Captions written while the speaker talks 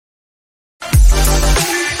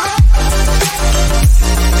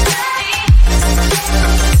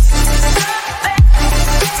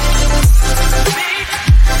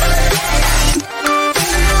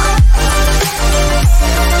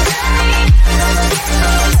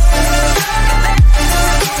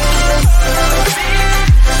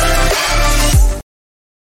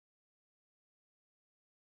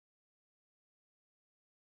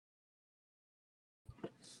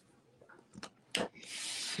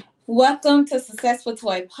Welcome to Successful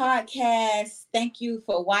Toy Podcast. Thank you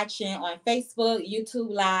for watching on Facebook, YouTube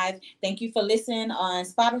Live. Thank you for listening on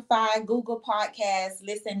Spotify, Google Podcasts,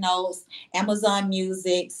 Listen Notes, Amazon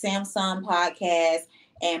Music, Samsung Podcast,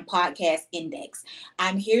 and Podcast Index.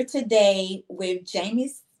 I'm here today with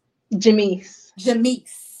Jameese. Jameese.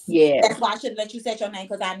 Yeah. That's why I should let you set your name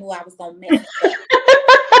because I knew I was going to mess it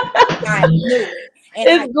up. I knew it.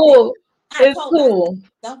 And It's cool. I It's told myself, cool.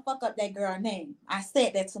 don't fuck up that girl name. I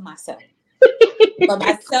said that to myself. But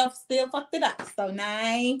myself still fucked it up. So now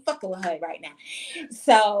I ain't fucking with her right now.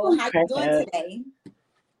 So how you doing today?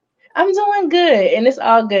 I'm doing good, and it's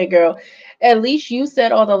all good, girl. At least you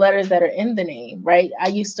said all the letters that are in the name, right? I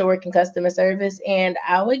used to work in customer service, and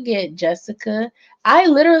I would get Jessica. I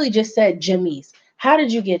literally just said Jameese. How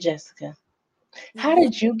did you get Jessica? How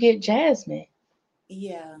did you get Jasmine?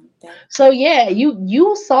 Yeah. So yeah,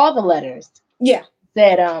 you saw the letters. Yeah.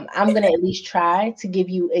 That I'm gonna at least try to give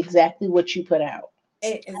you exactly what you put out.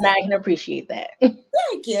 Exactly. And I can appreciate that.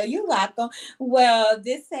 Thank you. You're welcome. Well,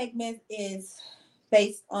 this segment is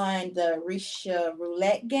based on the Risha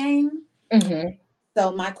roulette game. Mm-hmm.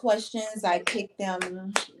 So my questions, I picked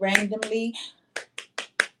them randomly,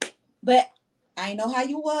 but I know how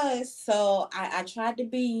you was, so I tried to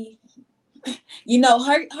be.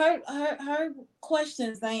 Her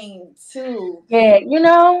questions ain't too. Yeah, You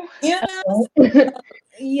know. Okay.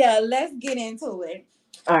 Yeah, let's get into it.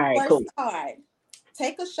 All right, First cool. card.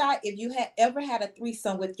 Take a shot if you had ever had a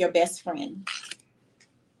threesome with your best friend.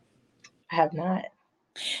 I have not.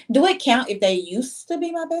 Do it count if they used to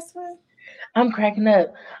be my best friend? I'm cracking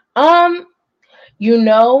up. I'm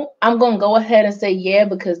gonna go ahead and say yeah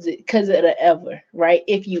because of the ever, right?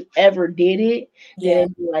 If you ever did it, then Yeah.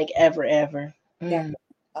 it'd be like ever. Yeah. Mm.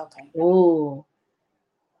 Okay. Ooh.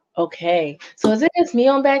 Okay. So is it just me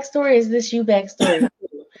on backstory? Or is this you backstory?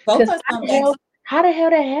 Both Because of us on how the hell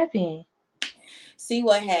that happened? See,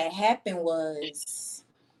 what had happened was,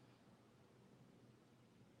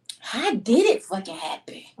 how did it fucking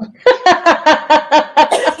happen? How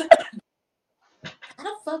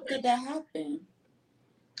the fuck did that happen?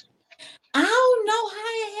 I don't know how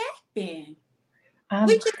it happened.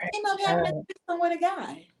 We just ended up having a threesome with a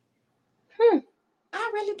guy.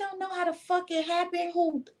 I really don't know how the fuck it happened.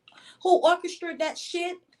 Who orchestrated that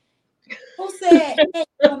shit? Who said, hey,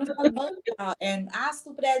 I'm gonna fuck both of y'all? And I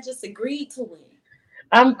stupid ass just agreed to it.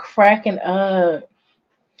 I'm cracking up.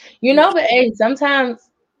 Yeah. But hey,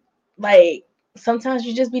 sometimes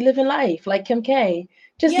you just be living life like Kim K.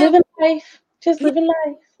 Just Yeah. living life. Just living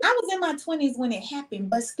life. I was in my 20s when it happened,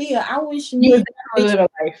 but still, I wish You was me. definitely living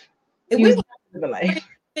life. If You we was were definitely living life.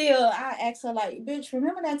 still, I asked her like, "Bitch,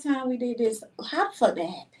 remember that time we did this? How the fuck that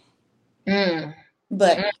happened?" Mm.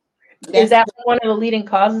 But Is that's that one of the leading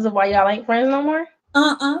causes of why y'all ain't friends no more?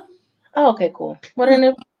 uh. Oh, okay, cool. What Mm, in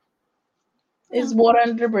no, is water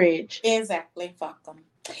under the bridge? exactly. Fuck them.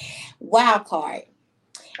 Wild card.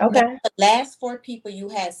 Now, Okay. the last four people you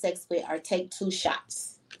had sex with are take two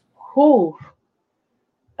shots. Who?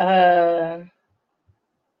 Uh,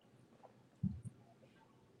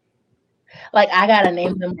 like I gotta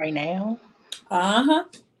name them right now. Uh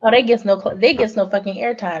Oh, they gets no fucking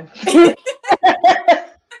airtime.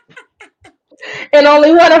 And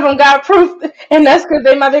only one of them got proof, and that's because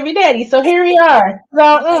they my baby daddy. So here we are. So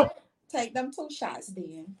huh. Take them two shots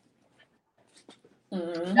then. that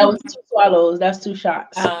Mm-hmm. was two swallows. That's two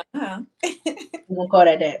shots. Uh huh. We're gonna call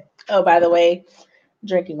that that. Oh, by the way,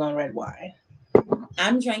 drinking on red wine.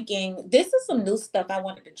 I'm drinking. This is some new stuff I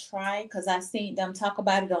wanted to try because I seen them talk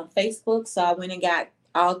about it on Facebook. So I went and got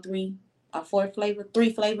all three or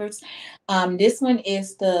three flavors. This one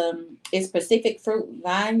is it's Pacific Fruit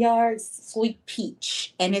Vineyards Sweet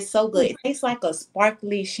Peach, and it's so good. It tastes like a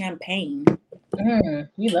sparkly champagne.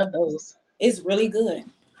 You love those. It's really good.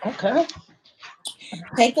 Okay.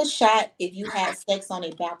 Take a shot if you had sex on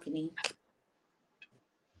a balcony.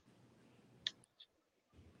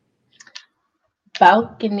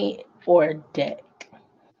 Balcony or deck?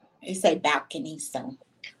 It's a balcony, so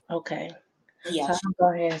Okay. yeah, So I'll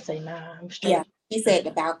go ahead and say nah. I'm yeah. straight. He said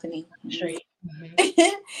the balcony. Straight.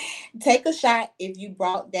 Take a shot if you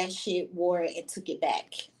brought that shit, wore it, and took it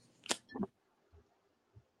back.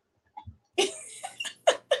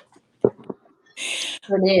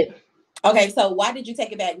 For it. Okay, so why did you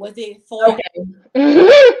take it back? Was it for? Okay.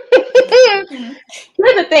 Here's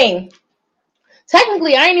the thing.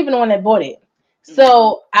 Technically, I ain't even the one that bought it.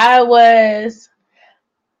 So I was.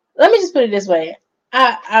 Let me just put it this way.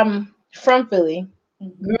 I'm from Philly,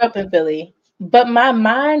 grew up in Philly, but my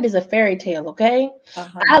mind is a fairy tale. Okay,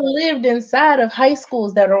 Uh-huh. I lived inside of high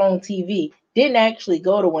schools that are on TV. Didn't actually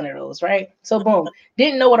go to one of those, right? So boom,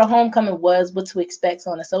 didn't know what a homecoming was, what to expect,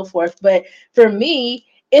 so on and so forth. But for me,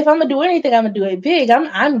 if I'm gonna do anything, I'm gonna do it big.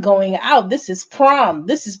 I'm going out. This is prom.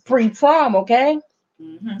 This is pre-prom, okay?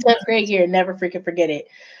 Mm-hmm. 10th grade year, never freaking forget it.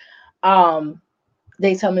 Um,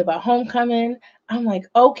 they tell me about homecoming. I'm like,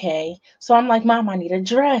 okay. So I'm like, Mom, I need a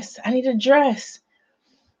dress. I need a dress.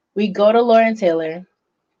 We go to Lauren Taylor.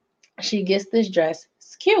 She gets this dress.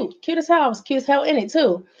 It's cute. Cute as hell. I was cute as hell in it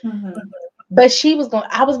too. Mm-hmm. But she was going,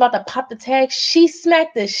 I was about to pop the tag. She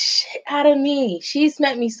smacked the shit out of me. She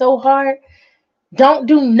smacked me so hard. Don't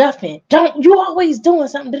do nothing. Don't, you always doing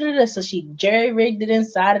something. Da, da, da. So she jerry rigged it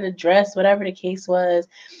inside of the dress, whatever the case was.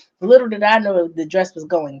 Little did I know the dress was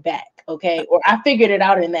going back, okay? Or I figured it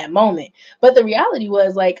out in that moment. But the reality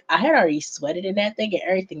was, like, I had already sweated in that thing and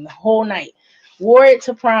everything the whole night. Wore it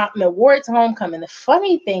to prom, no, wore it to homecoming. The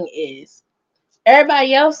funny thing is,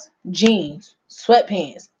 everybody else, jeans,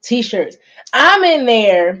 sweatpants, t-shirts. I'm in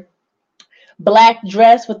there, black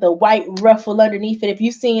dress with a white ruffle underneath it. If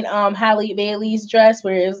you've seen Halle Bailey's dress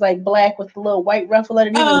where it was like black with a little white ruffle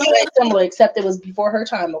underneath, it was very similar, except it was before her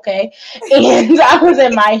time, okay? And I was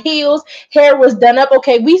in my heels, hair was done up.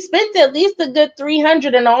 Okay, we spent at least a good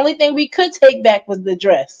 300, and the only thing we could take back was the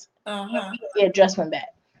dress. Yeah, dress went back.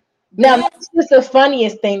 Now That that's just the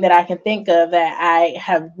funniest thing that I can think of that I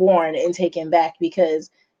have worn and taken back,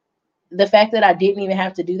 because the fact that I didn't even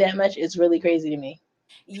have to do that much is really crazy to me.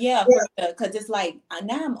 Yeah, for real. Because it's like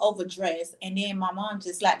now I'm overdressed, and then my mom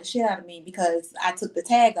just slapped the shit out of me because I took the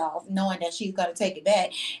tag off, knowing that she's gonna take it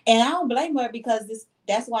back. And I don't blame her because this.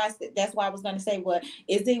 That's why. That's why I was gonna say, what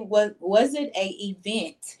is it? Was it a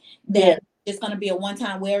event Yeah. that it's gonna be a one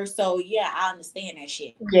time wear? So yeah, I understand that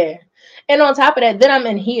shit. Yeah. And on top of that, then I'm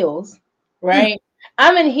in heels, Mm, right?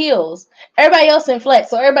 I'm in heels. Everybody else in flex,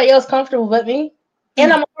 so everybody else comfortable but me.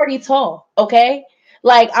 And mm, I'm already tall, okay?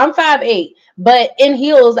 Like I'm 5'8", but in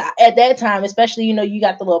heels at that time, especially, you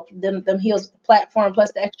got the little them heels platform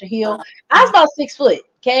plus the extra heel. I was uh, about 6 foot,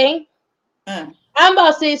 okay? uh, I'm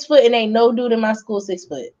about 6 foot and ain't no dude in my school 6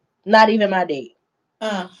 foot. Not even my date.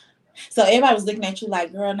 uh. So everybody was looking at you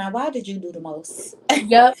like, girl, now why did you do the most?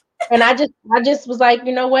 Yep. And I just was like,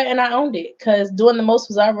 you know what? And I owned it because doing the most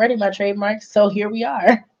was already my trademark. So here we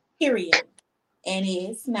are. Period. And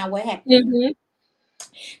is now what happened? Hmm.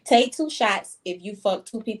 Take two shots if you fuck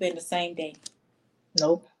two people in the same day.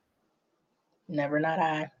 Nope. Never, not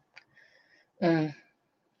I. Mm.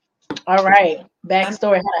 All right. I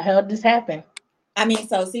Backstory. How the hell did this happen? I mean,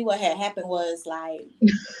 so see what had happened was like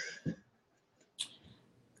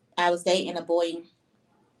I was dating a boy,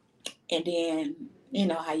 and then you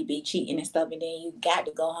know how you be cheating and stuff, and then you got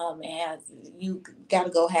to go home and you got to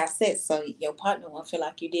go have sex so your partner won't feel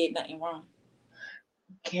like you did nothing wrong.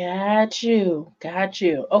 Got you. Got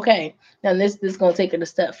you. Okay. Now this is gonna take it a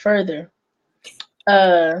step further.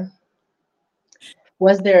 Uh,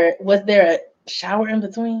 was there a shower in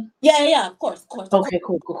between? Yeah, yeah, of course, of course, of course, Okay,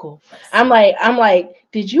 cool, cool, cool. of course. I'm like,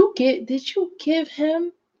 did you give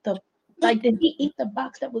him the, like, did Mm-mm. he eat the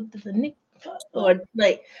box that was the nick, or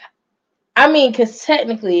like, I mean, because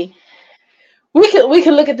technically we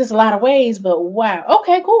could look at this a lot of ways, but wow.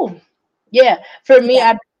 Okay, cool. Yeah, for me,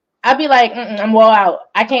 Yeah, I'd be like, I'm well out.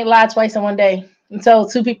 I can't lie twice in one day and tell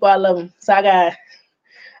two people I love them. So I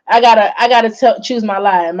gotta choose my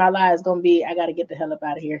lie, and my lie is gonna be I gotta get the hell up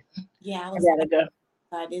out of here. yeah. I I was gotta go.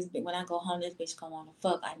 like this. When I go home, this bitch gonna wanna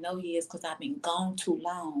fuck. I know he is because I've been gone too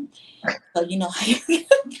long. So you know,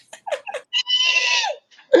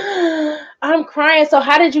 I'm crying. So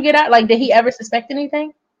how did you get out? Like, did he ever suspect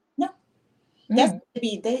anything? no. That's Mm.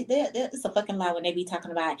 it's a fucking lie when they be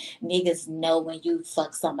talking about niggas know when you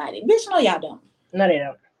fuck somebody. Bitch, no, y'all don't. No, they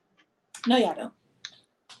don't. No, y'all don't.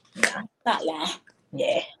 Nah. Not lie.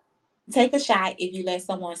 Yeah. Take a shot if you let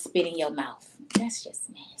someone spit in your mouth. That's just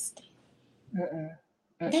nasty. Mm-mm.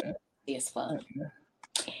 That's Mm-mm. nasty as fuck. Mm-mm.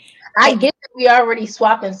 I And get that we already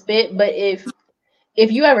swap and spit, but if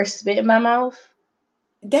you ever spit in my mouth,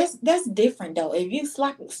 that's different though. If you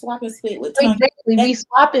swap and spit with tongue, exactly, that we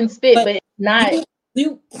swap and spit, but but it's not you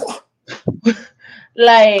you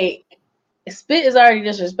like, spit is already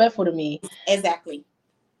disrespectful to me. exactly.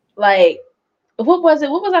 Like, what was it?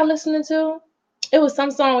 What was I listening to? It was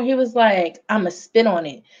some song where he was like, "I'ma spit on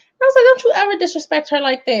it." And I was like, "Don't you ever disrespect her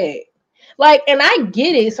like that?" Like, and I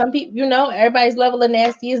get it. Some people, everybody's level of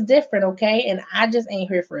nasty is different, okay? And I just ain't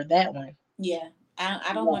here for that one. Yeah.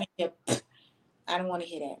 I don't want to hear I don't want to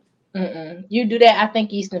hear that. Mm-mm. You do that, I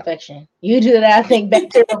think yeast infection. You do that, I think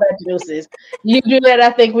bacterial vaginosis. You do that,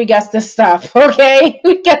 I think we got to stop. Okay,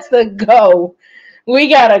 we got to go. We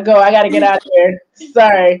gotta go. I gotta get out of here.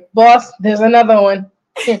 Sorry, boss. There's another one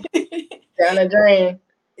down the drain.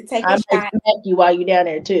 Take I a might shot. smack you while you're down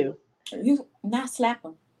there too. You not slap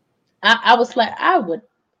them. I was like, I would.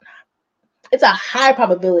 It's a high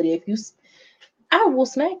probability I will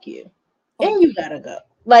smack you, Oh, and you gotta go.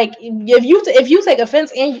 Like if you take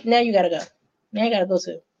offense, and now you gotta go. Now you gotta go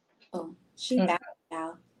too. oh, she Mm. found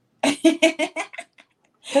out.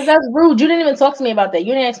 Cause that's rude. You didn't even talk to me about that.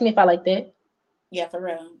 You didn't ask me if I like that. Yeah, for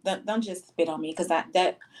real. Don't just spit on me because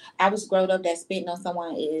I was grown up that spitting on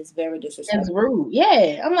someone is very It's disrespectful. rude.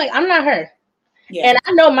 Yeah, I'm like I'm not her, Yeah. and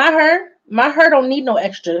I know my her. My her don't need no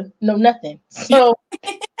extra, no nothing. So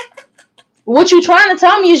what you trying to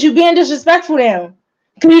tell me is you being disrespectful now.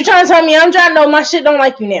 Cause you trying to tell me I'm trying to know my shit don't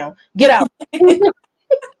like you now. Get out.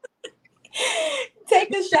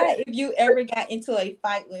 Take a shot if you ever got into a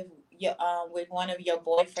fight with one of your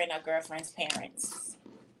boyfriend or girlfriend's parents.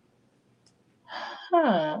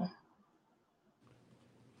 Huh.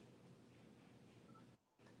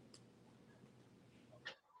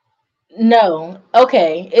 No.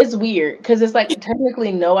 Okay. It's weird because it's like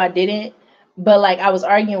technically no, I didn't. But like I was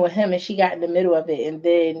arguing with him and she got in the middle of it, and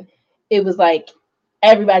then it was like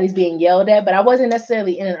everybody's being yelled at, but I wasn't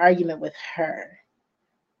necessarily in an argument with her.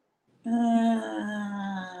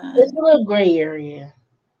 Uh, It's a little gray area.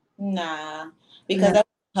 nah, because No. that's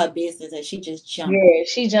her business and she just jumped. Yeah,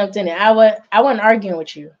 she jumped in it. I wasn't arguing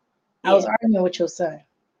with you. I was Yeah, arguing with your son.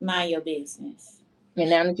 mind your business. And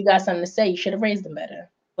now that you got something to say, you should have raised him better.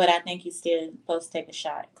 But I think you still supposed to take a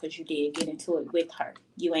shot because you did get into it with her.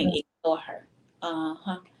 You ain't ignore her. Uh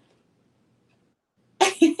huh.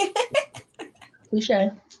 Touche.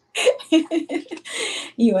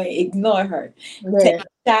 You ain't ignore her. Take Yeah.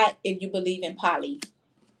 a shot if you believe in poly.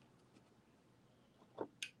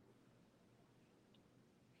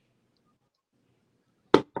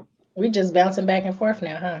 We just bouncing back and forth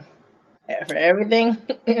now, huh? For everything.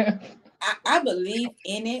 I believe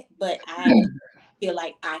in it, but I don't feel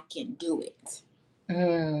like I can do it.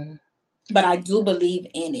 Mm. But I do believe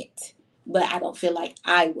in it. But I don't feel like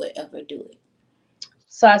I would ever do it.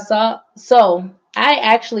 So I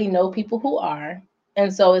actually know people who are,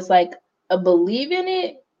 and so it's like a believe in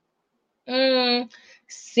it.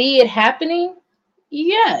 See it happening.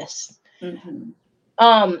 Yes. Hmm.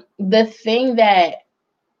 The thing that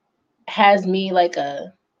has me like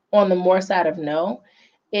a on the more side of no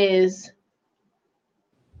is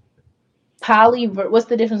what's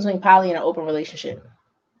the difference between poly and an open relationship?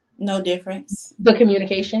 No difference. The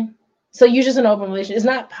communication. So you're just an open relationship. It's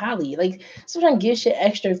not poly. Like sometimes give shit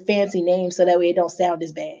extra fancy names so that way it don't sound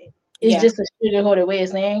as bad. It's Yeah, just a sugar-coated way of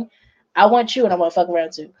saying, I want you and I want to fuck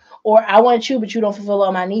around too. Or I want you, but you don't fulfill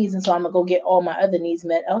all my needs, and so I'm gonna go get all my other needs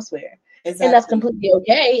met elsewhere. And that's exactly. completely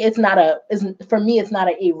okay. It's for me, it's not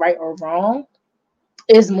a right or wrong.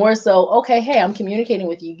 Is more so, okay, hey, I'm communicating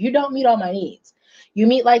with you. You don't meet all my needs. You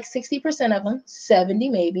meet like 60% of them, 70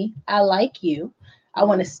 maybe. I like you. I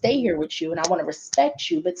want Mhm. to stay here with you and I want to respect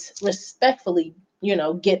you, but respectfully,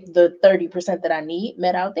 get the 30% that I need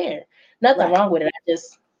met out there. Nothing Right. wrong with it.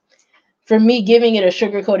 For me, giving it a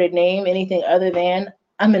sugar coated name, anything other than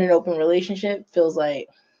I'm in an open relationship feels like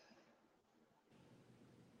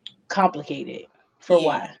complicated. For Yeah.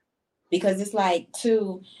 why? Because it's like,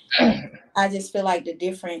 too, I just feel like the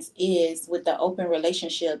difference is with the open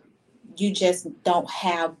relationship, you just don't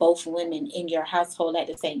have both women in your household at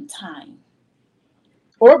the same time,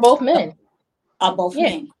 Or both men. or both Yeah.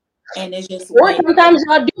 men. And it's just Or when, sometimes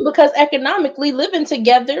y'all do because economically living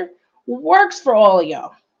together works for all of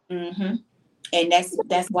y'all. hmm and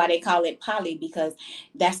that's why they call it poly because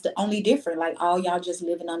that's the only difference. Like all y'all just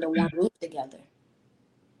living under one roof together.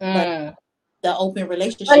 But Mm. the open But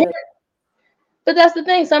relationship, But that's the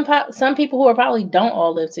thing. Some people who are probably don't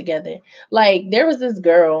all live together. Like there was this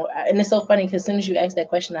girl, and it's so funny because as soon as you asked that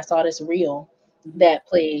question, I saw this reel mhm, that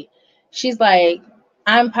played. She's like,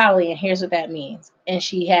 "I'm poly, and here's what that means." And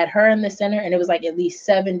she had her in the center, and it was like at least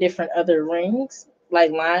 7 different other rings,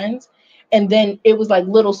 like lines, and then it was like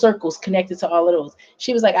little circles connected to all of those.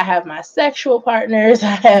 She was like, "I have my sexual partners,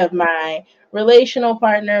 I have my relational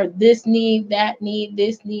partner, this need, that need,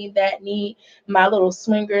 this need, that need." My little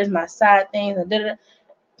swingers, my side things, and da-da-da.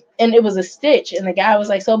 And it was a stitch. And the guy was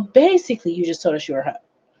like, "So basically, you just told us you were hot."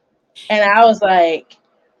 And I was like,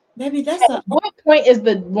 maybe that's "At a what point is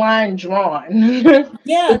the line drawn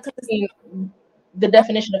yeah, because between the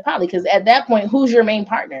definition of poly? Because at that point, who's your main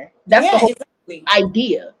partner? That's the yeah, whole exactly.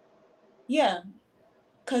 idea. Yeah,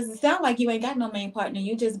 because it sounds like you ain't got no main partner.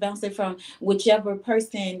 You just bouncing from whichever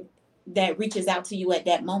person that reaches out to you at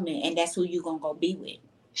that moment, and that's who you gonna go be with.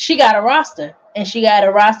 She got a roster, and she got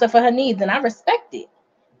a roster for her needs, and I respect it.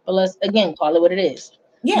 But let's again call it what it is.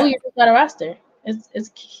 Boo, Yeah, you just got a roster. It's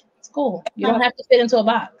cool. You don't have to fit into a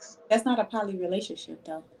box. That's not a poly relationship,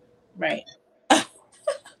 though. Right.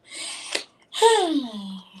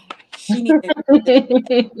 She needs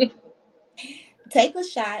to take a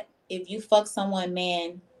shot if you fuck someone,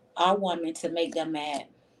 man or woman, to make them mad.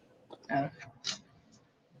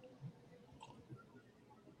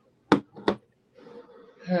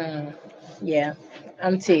 Oh. Yeah.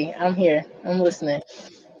 I'm T. I'm here. I'm listening.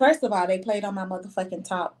 First of all, they played on my motherfucking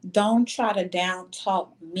top. Don't try to down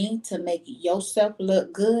talk me to make yourself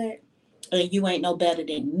look good, and you ain't no better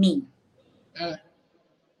than me. Mm.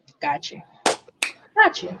 Got you.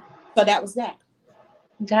 Got you. So that was that.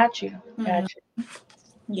 Got you. Mm-hmm. Got you.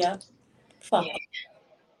 Yep. Fuck 'em.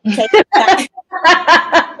 Yeah. Take a shot.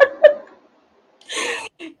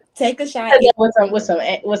 Take a shot. If,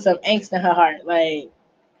 with some angst in her heart, like,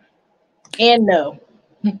 and no.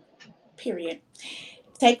 period.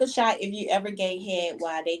 Take a shot if you ever gave head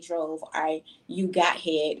while they drove, or you got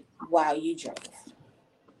head while you drove.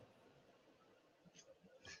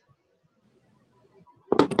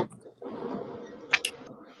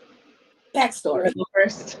 You wanna Backstory. go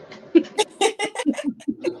first?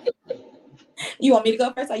 You want me to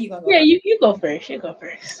go first, or you gonna go Yeah, first? you go first. You go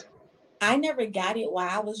first. I never got it while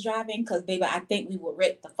I was driving, because baby, I think we would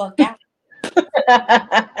wreck the fuck out.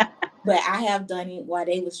 But I have done it while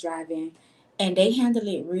they was driving, and they handle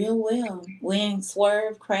it real well. We ain't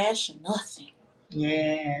swerve, crash, or nothing.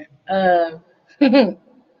 Yeah.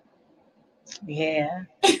 Yeah.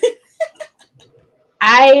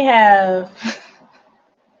 I have.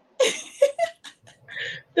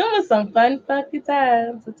 There was some fun fucking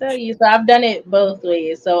times to tell you. So I've done it both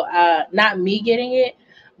ways. So not me getting it,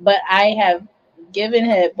 but I have given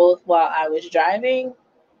head both while I was driving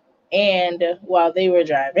and while they were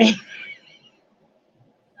driving.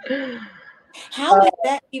 How Uh, is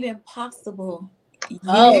that even possible? You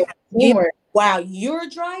oh, give teamwork. while you're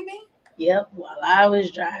driving? Yep, while I was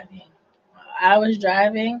driving. While I was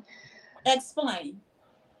driving. Explain.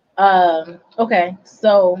 Okay,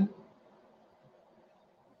 so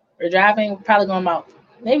we're driving, probably going about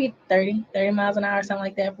maybe 30 miles an hour, something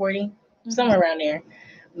like that, 40, Hmm. somewhere around there.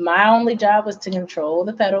 My only job was to control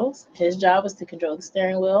the pedals. His job was to control the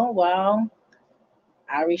steering wheel while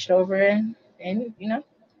I reached over and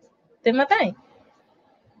did my thing.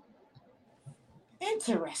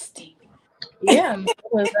 Interesting. Yeah,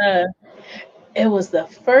 it was the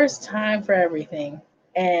first time for everything.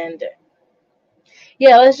 And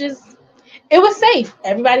yeah, it was safe.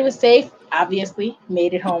 Everybody was safe, obviously,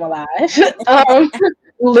 made it home alive. um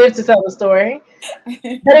lived to tell the story.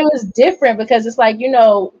 But it was different because it's like,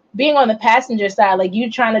 being on the passenger side, like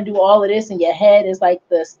you trying to do all of this in your head is like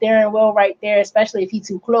the steering wheel right there, especially if he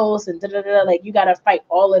too close and da da da. Like you gotta fight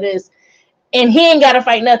all of this, and he ain't gotta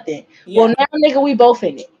fight nothing. Well, Yeah. now nigga, we both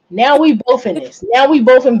in it. Now we both in this. Now we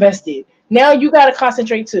both invested. Now you gotta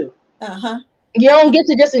concentrate too. Uh-huh. You don't get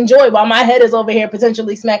to just enjoy while my head is over here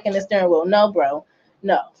potentially smacking the steering wheel. No, bro.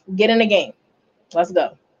 No. Get in the game. Let's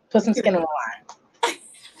go. Put some skin on Period. the line.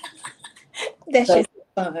 That So shit's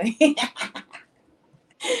fun.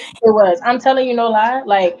 it was. I'm telling you no lie.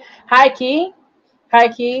 Like high key.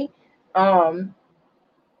 Um,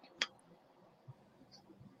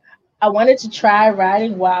 I wanted to try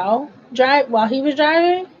riding while he was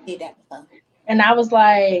driving, Did that before. and I was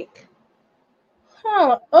like,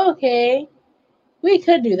 "Huh, okay, we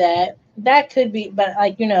could do that. That could be, but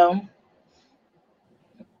like I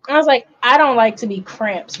was like, I don't like to be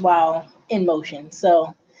cramps while in motion,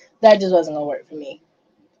 so that just wasn't gonna work for me.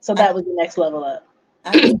 So I that was the next level up.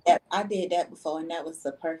 I did that. I did that before, and that was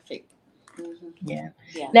the perfect. Hmm. Yeah.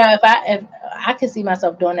 Yeah. Now, if I could see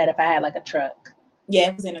myself doing that if I had like a truck. Yeah,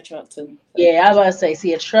 it was in a truck too. So, Yeah, I was about to say,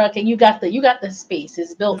 see a truck, and you got the space.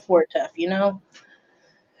 It's built for tough. yeah.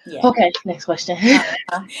 Okay, next question.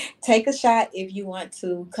 Uh-huh. Take a shot if you want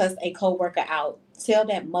to cuss a coworker out. Tell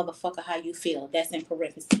that motherfucker how you feel. That's in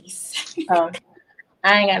parentheses. um,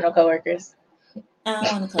 I ain't got no coworkers. I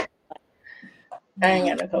don't want to cuss. I ain't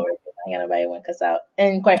got no coworkers. I ain't got nobody I want to cuss out.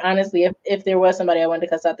 And quite honestly, if there was somebody I wanted to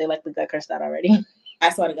cuss out, they likely got cursed out already. I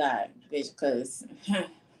swear to God, bitch, because take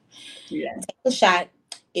Yeah. a shot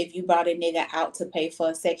if you brought a nigga out to pay for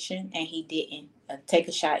a section and he didn't. Take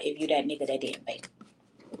a shot if you that nigga that didn't pay.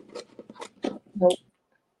 Nope.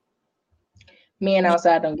 Me and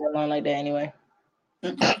outside don't get along like that anyway.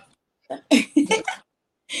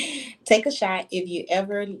 Take a shot if you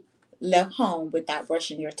ever left home without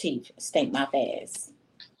brushing your teeth. Stink my ass.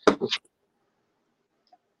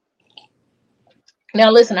 Now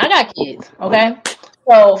listen, I got kids, okay?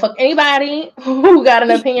 So for anybody who got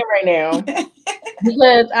an opinion right now,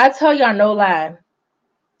 because I tell y'all no lie,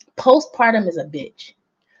 postpartum is a bitch.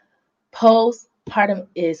 Postpartum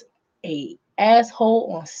is a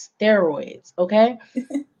asshole on steroids. Okay,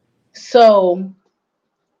 so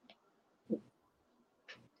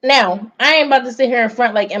now I ain't about to sit here in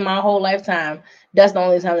front like in my whole lifetime. That's the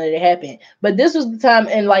only time that it happened. But this was the time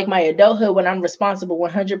in like my adulthood when I'm responsible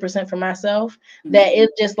 100% for myself that Mm-hmm. it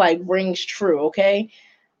just like rings true. Okay,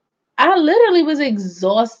 I literally was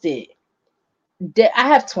exhausted. I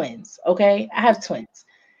have twins. Okay, I have twins.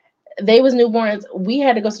 They was newborns. We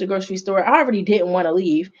had to go to the grocery store. I already didn't want to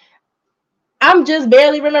leave. I'm just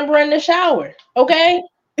barely remembering the shower. Okay.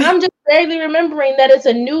 I'm just barely remembering that it's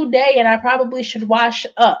a new day and I probably should wash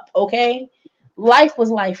up. Okay. Life was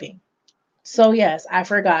lifing. So yes, I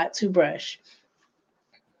forgot to brush.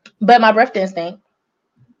 But my breath didn't stink.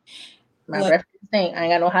 My What breath didn't stink. I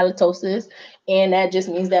ain't got no halitosis. And that just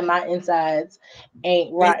means that my insides ain't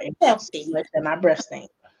is rotten so healthy? much that my breath stink.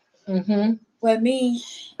 Mm-hmm. Well, me,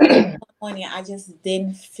 it was one morning I just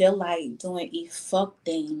didn't feel like doing a fuck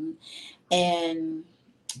thing, and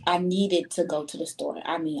I needed to go to the store.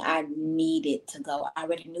 I mean, I needed to go. I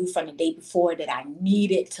already knew from the day before that I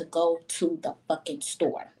needed to go to the fucking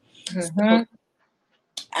store. So Mm-hmm.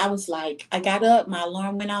 I was like, I got up, my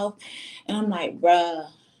alarm went off, and I'm like, bruh,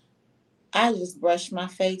 I just brushed my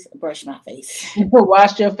face.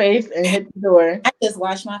 Wash your face and hit the door. I just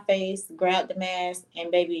washed my face, grabbed the mask, and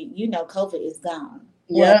baby, COVID is gone.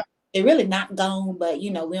 Well, Yep. it really not gone, but we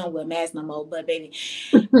don't wear masks no more. But baby,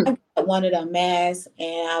 I got one of the masks,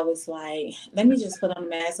 and I was like, let me just put on the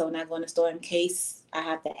mask so when I go in the store in case I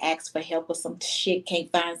have to ask for help or some shit, can't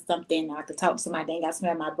find something, I could talk to somebody, they ain't got to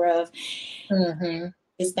smell my breath, Mm-hmm.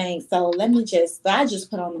 this thing. So I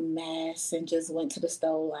just put on the mask and just went to the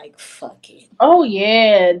store like, fuck it. Oh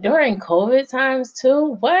yeah, during COVID times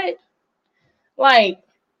too. What? Like,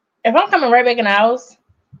 if I'm coming right back in the house,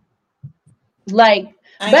 like,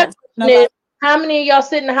 I ain't got best to question is, nobody. how many of y'all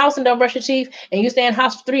sit in the house and don't brush your teeth, and you stay in the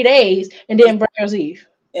house for 3 days and then brush your teeth?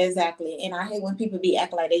 Exactly. And I hate when people be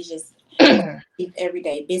acting like they just eat every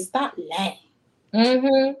day. Bitch, stop lying.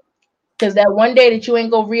 Mm-hmm. Because that one day that you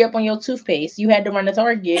ain't go re up on your toothpaste, you had to run to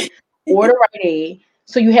Target or the Rite Aid,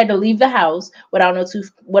 so you had to leave the house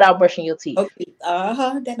without brushing your teeth. Okay.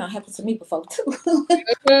 That don't happen to me before too.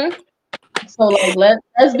 Mhm. So like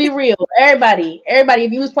let's be real. Everybody,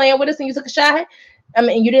 if you was playing with us and you took a shot, I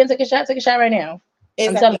mean you didn't take a shot right now.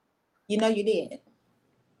 I'm telling Exactly. you. You did.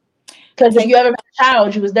 Because if Take you ever been a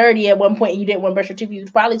child, you was dirty at one point and you didn't want to brush your teeth, you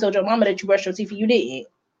probably told your mama that you brushed your teeth and you didn't.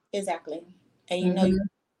 exactly. And you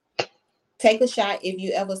Hmm. take a shot if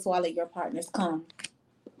you ever swallow your partner's cum.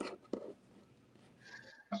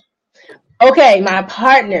 Okay, my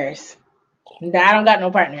partners. Nah, I don't got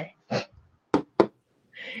no partner.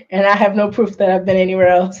 And I have no proof that I've been anywhere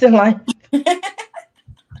else in life. Let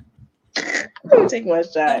me take my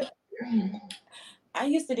shot. I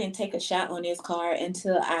used to didn't take a shot on this card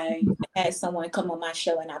until I had someone come on my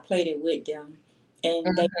show and I played it with them.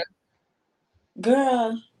 And they,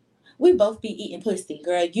 girl, we both be eating pussy,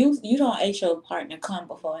 girl. You don't ate your partner cum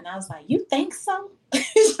before, and I was like, you think so?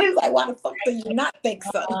 She was like, why the fuck do you not think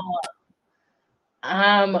so?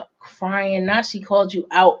 I'm crying. Now she called you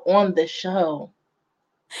out on the show.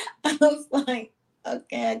 I was like,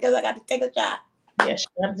 okay, I guess I got to take a shot. Yeah, she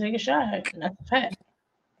got to take a shot. That's a fact.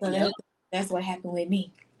 So Yep. that's what happened with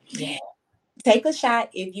me. Yeah. Take a shot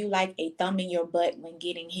if you like a thumb in your butt when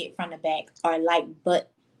getting hit from the back, or like butt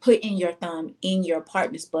putting your thumb in your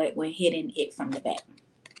partner's butt when hitting it from the back.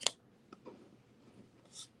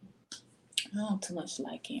 I don't too much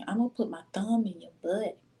like it. I'm gonna put my thumb in your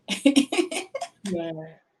butt. Yeah.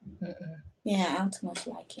 Mm-mm. Yeah, I don't too much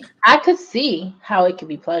like it. I could see how it could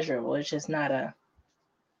be pleasurable. It's just not a.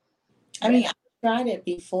 I Yeah. mean, I tried it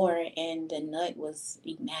before and the nut was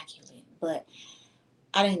immaculate, but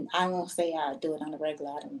I didn't. I won't say I do it on the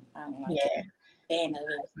regular. I don't. I don't like it. Yeah. Fan of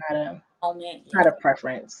it. Not a. Moment. Not Yeah. a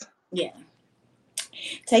preference. Yeah.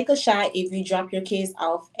 Take a shot if you drop your kids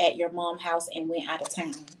off at your mom's house and went out of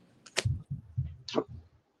town.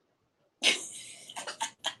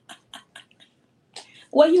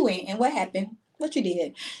 Where you went and what happened? What you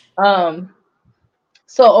did? Um.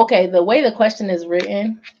 So okay, the way the question is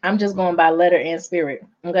written, I'm just going by letter and spirit.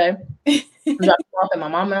 Okay. I'm dropping them off at my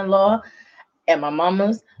mama-in-law, at my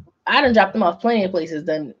mama's. I done dropped them off plenty of places.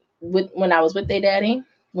 Then when I was with their daddy,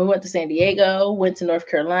 we went to San Diego, went to North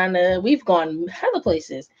Carolina. We've gone other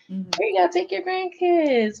places. Mhm. Here you go, take your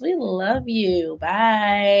grandkids. We love you.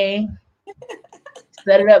 Bye.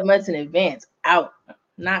 Set it up months in advance. Out.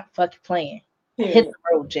 Not fucking playing. Hit Period.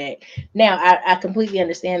 the road, Jack. Now I completely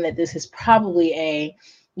understand that this is probably a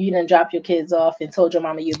you done dropped your kids off and told your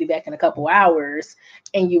mama you'll be back in a couple hours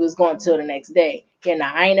and you was going till the next day. Yeah,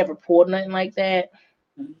 now I ain't never pulled nothing like that.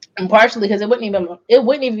 And partially because it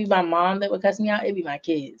wouldn't even be my mom that would cuss me out. It'd be my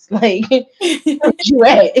kids. Like, where you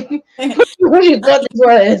at? Where you thought this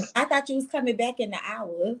was? I thought you was coming back in the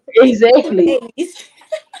hour. Exactly.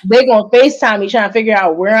 They gonna FaceTime me trying to figure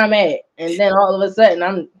out where I'm at, and then all of a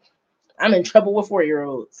sudden I'm in trouble with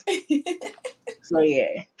 4-year-olds. So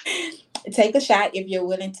yeah. Take a shot if you're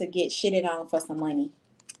willing to get shitted on for some money.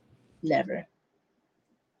 Never.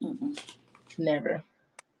 Mm-mm. Never.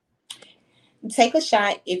 Take a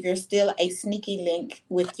shot if you're still a sneaky link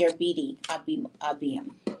with your BD. I'll be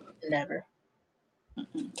him. Never.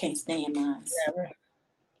 Can't stand mine. Never.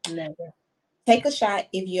 Never. Take a shot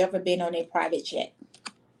if you ever been on a private jet.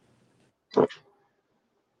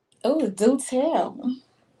 Oh, do tell.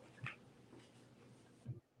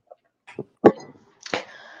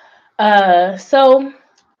 So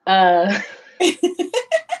uh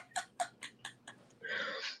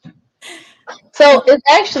so it's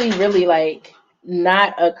actually really like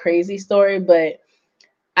not a crazy story, but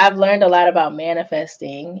I've learned a lot about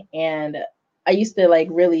manifesting, and I used to like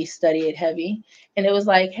really study it heavy. And it was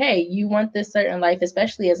like, hey, you want this certain life,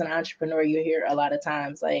 especially as an entrepreneur, you hear a lot of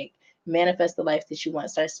times like manifest the life that you want,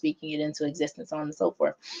 start speaking it into existence, so on and so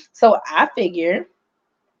forth. So I figure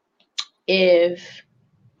if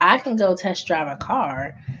I can go test drive a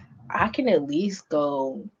car, I can at least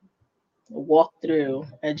go walk through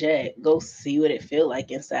a jet, go see what it feel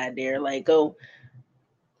like inside there, like go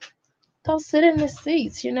sit in the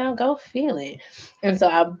seats, go feel it. And so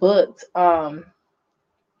I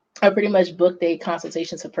pretty much booked a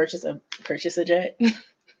consultation to purchase a jet.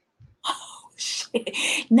 Oh shit!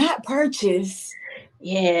 Not purchase.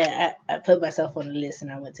 Yeah, I put myself on the list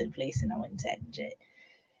and I went to the place and I went and sat in the jet.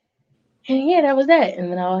 And yeah, that was that.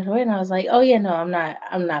 And then I walked away and I was like, oh yeah, no, I'm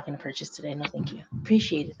not gonna purchase today. No, thank you.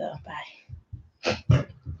 Appreciate it though. Bye.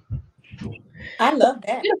 I love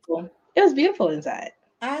that. Beautiful. It was beautiful inside.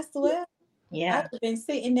 I swear. I've Yeah. been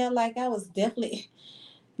sitting there like I was definitely,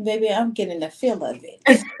 baby, I'm getting the feel of it.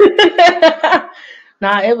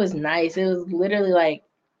 Nah, it was nice. It was literally like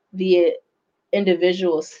the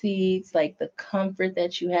individual seats, like the comfort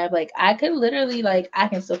that you have. Like I could literally like I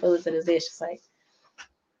can still feel it to this day. It's just like,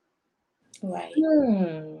 Right.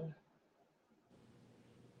 hmm.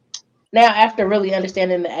 Now after really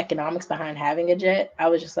understanding the economics behind having a jet, I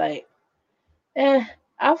was just like,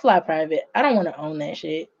 I'll fly private. I don't want to own that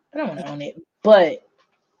shit. I don't want to own it. But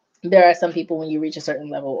there are some people when you reach a certain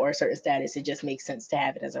level or a certain status, it just makes sense to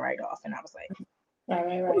have it as a write off. And I was like,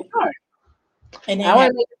 Right. sure. And I then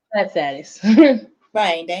want to make it that status.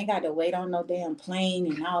 right, they ain't got to wait on no damn plane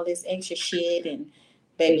and all this extra shit. And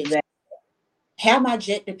baby, Exactly. have my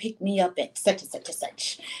jet to pick me up at such and such and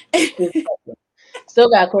such. Exactly. Still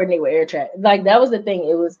got to coordinate with air traffic. Like that was the thing.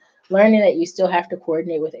 It was learning that you still have to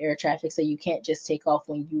coordinate with air traffic, so you can't just take off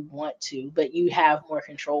when you want to, but you have more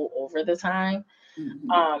control over the time.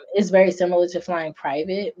 Mm-hmm. It's very similar to flying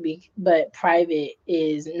private, but private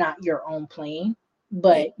is not your own plane, Yeah.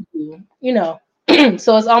 but you know.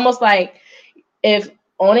 So it's almost like if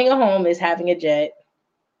owning a home is having a jet,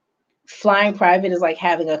 flying private is like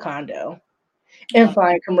having a condo, and Oh,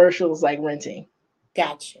 flying commercial is like renting.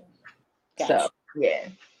 got you. Got So you. yeah.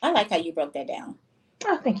 I like how you broke that down.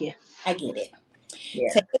 Oh, thank you. I get it. Yeah.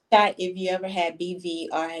 Take a shot if you ever had BV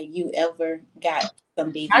or you ever got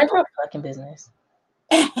some BV. Mind your fucking business.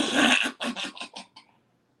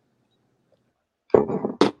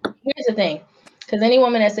 Here's the thing, because any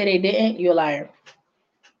woman that say they didn't, you're a liar.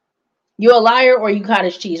 You're a liar or you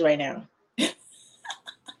cottage cheese right now.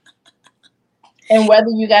 And whether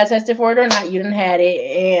you got tested for it or not, you didn't had it,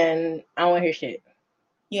 and I don't want to hear shit.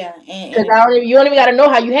 Yeah, Because you don't even got to know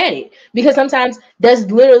how you had it. Because sometimes that's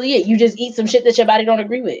literally it. You just eat some shit that your body don't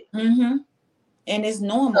agree with. mm-hmm. And it's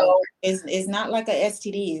normal. So It's not like a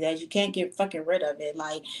STD that you can't get fucking rid of it.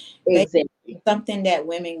 Like exactly, something that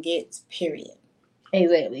women get, period.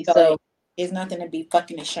 exactly. So So it's nothing to be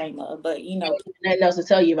fucking ashamed of. But nothing else to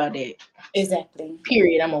tell you about that. exactly.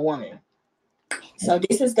 Period. I'm a woman. So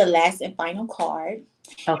this is the last and final card.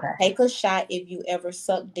 Okay. Take a shot if you ever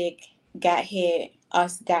sucked dick, got head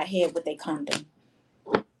with a condom.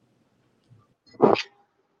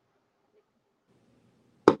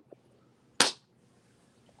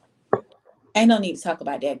 Ain't no need to talk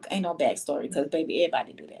about that. Ain't no backstory because baby,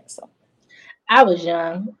 everybody do that. So I was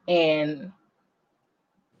young and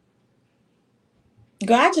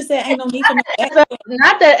girl, I just said ain't no need for no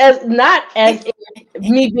backstory. not as if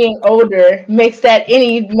me being older makes that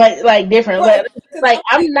any like different. Right. But like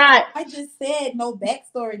I'm not. I just said no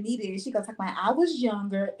backstory needed. She gonna talk about I was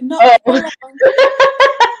younger. No, Oh.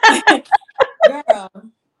 girl. Girl,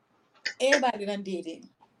 everybody done did it.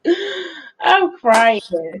 I'm crying.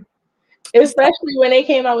 Especially when they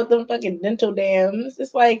came out with them fucking dental dams.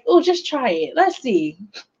 It's like, oh, just try it. Let's see.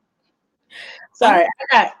 Sorry,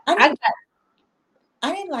 I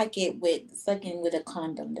didn't like it with sucking with a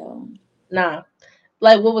condom though. Nah.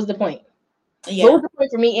 Like, what was the point? What was Yeah, the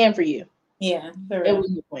point for me and for you? yeah, for It real.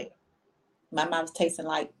 was the point. My mouth was tasting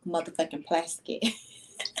like motherfucking plastic.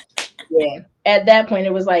 Yeah. At that point,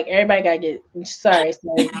 it was like everybody gotta get. Sorry,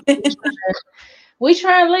 so we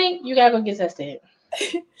try and link. You gotta go get tested.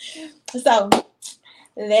 So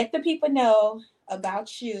let the people know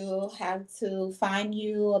about you, how to find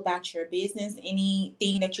you, about your business,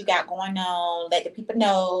 anything that you got going on. Let the people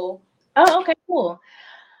know. Oh, okay, cool.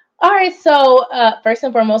 All right, so first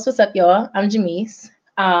and foremost, what's up, y'all? I'm Jameese.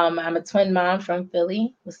 I'm a twin mom from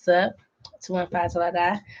Philly. What's up? 215 till I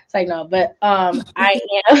die. It's like no, but I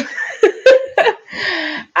am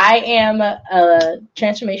I am a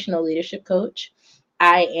transformational leadership coach.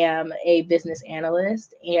 I am a business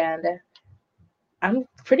analyst, and I'm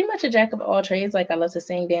pretty much a jack of all trades. Like I love to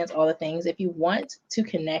sing, dance, all the things. If you want to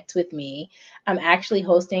connect with me, I'm actually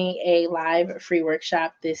hosting a live free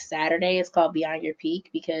workshop this Saturday. It's called Beyond Your Peak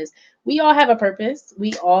because we all have a purpose.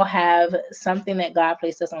 We all have something that God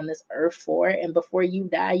placed us on this earth for. And before you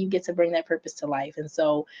die, you get to bring that purpose to life. And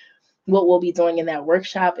so what we'll be doing in that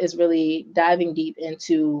workshop is really diving deep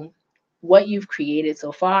into what you've created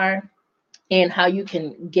so far and how you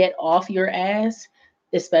can get off your ass,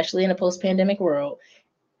 especially in a post-pandemic world,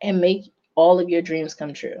 and make all of your dreams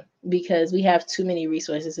come true, because we have too many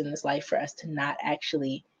resources in this life for us to not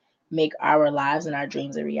actually make our lives and our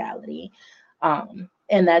dreams a reality.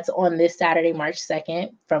 And that's on this Saturday, March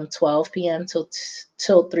 2nd from 12 p.m.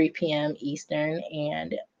 till 3 p.m. Eastern.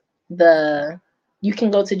 And the you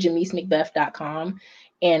can go to jameesmcbeth.com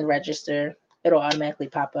and register. It'll automatically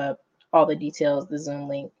pop up all the details, the Zoom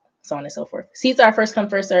link, so on and so forth. Seats are first come,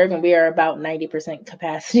 first serve, and we are about 90%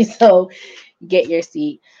 capacity. So get your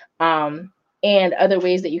seat. And other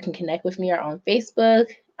ways that you can connect with me are on Facebook.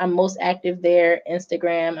 I'm most active there.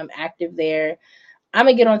 Instagram, I'm active there. I'm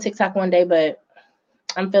gonna get on TikTok one day, but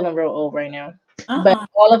I'm feeling real old right now. But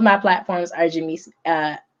all of my platforms are Jameese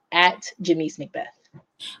at Jameese McBeth.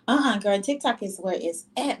 Girl, TikTok is where it's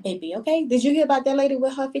at, baby. Okay. Did you hear about that lady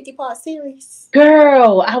with her 50-part series?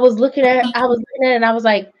 Girl, I was looking at it and I was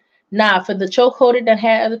like, nah, for the chokehold that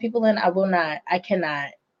had other people in, I will not. I cannot.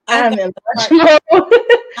 I I'm got in the part, much mode.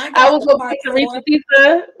 I I got will the go part pick Teresa 4.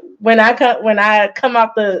 pizza when I come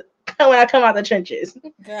out the trenches.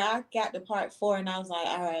 Girl, I got the part 4 and I was like,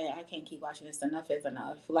 all right, I can't keep watching this. Enough is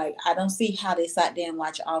enough. Like, I don't see how they sat there and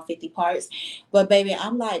watch all 50 parts. But baby,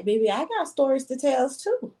 I'm like, baby, I got stories to tell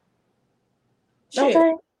too. Shit.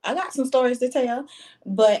 Okay. I got some stories to tell.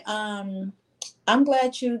 But I'm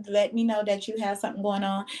glad you let me know that you have something going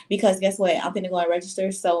on, because guess what? I'm gonna go and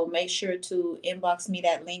register. So make sure to inbox me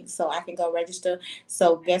that link so I can go register.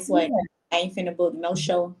 So guess what? Yeah. I ain't finna book no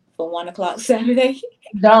show for 1 o'clock Saturday.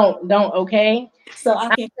 Don't, okay. So I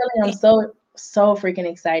I'm can. telling you, I'm so freaking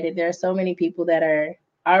excited. There are so many people that are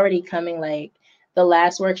already coming. Like the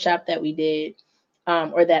last workshop that we did,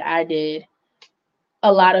 or that I did,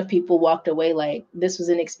 a lot of people walked away like this was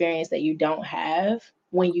an experience that you don't have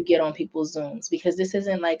when you get on people's Zooms, because this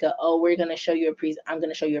isn't like we're going to show you I'm going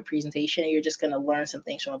to show you a presentation and you're just going to learn some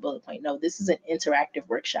things from a bullet point. No, this is an interactive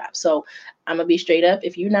workshop. So I'm going to be straight up.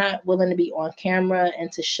 If you're not willing to be on camera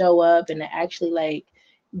and to show up and to actually like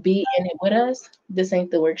be in it with us, this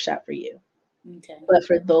ain't the workshop for you. Okay. But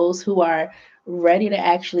for those who are ready to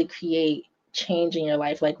actually create change in your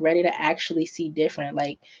life, like ready to actually see different,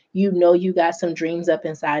 like you got some dreams up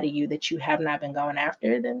inside of you that you have not been going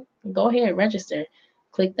after, then go ahead, register,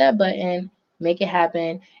 click that button, make it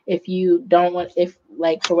happen. If you don't want, if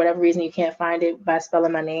like for whatever reason you can't find it by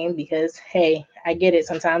spelling my name, because hey, I get it,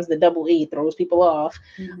 sometimes the double E throws people off.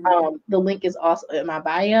 The link is also in my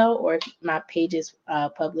bio, or my page is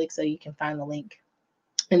public, so you can find the link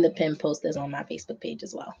in the pin post is on my Facebook page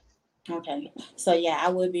as well. Okay. So yeah, I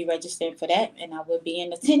will be registering for that and I will be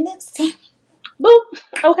in attendance. Boop.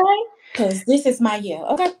 Okay. Because this is my year.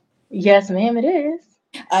 Okay. Yes, ma'am, it is.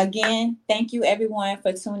 Again, thank you everyone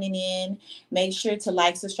for tuning in. Make sure to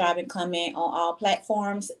like, subscribe, and comment on all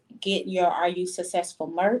platforms. Get your Are You Successful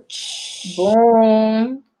merch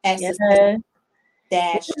Boom. at Yes. success Where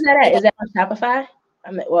dash. is that at? Is that on Shopify?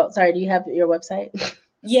 Well, sorry, do you have your website?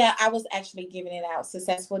 Yeah, I was actually giving it out.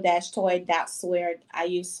 Successful toy dot swear. I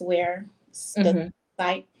use swear the Mm-hmm.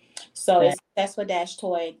 site. So Right. it's successful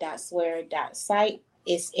toy dot swear dot site.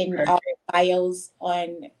 It's in all Perfect. bios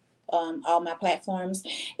on all my platforms.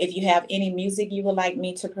 If you have any music you would like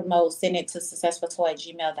me to promote, send it to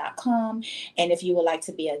successfultoy@gmail.com. And if you would like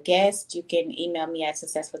to be a guest, you can email me at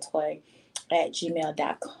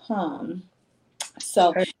successfultoy@gmail.com.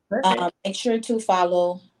 So make sure to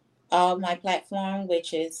follow my platform,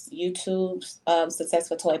 which is YouTube,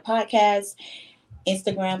 Successful Toy Podcast,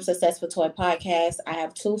 Instagram, Successful Toy Podcast. I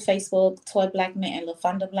have two Facebook, Toy Black Men and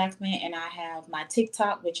LaFonda Black Men, and I have my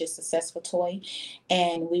TikTok, which is Successful Toy.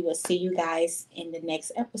 And we will see you guys in the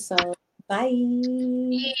next episode. Bye.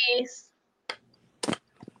 Peace.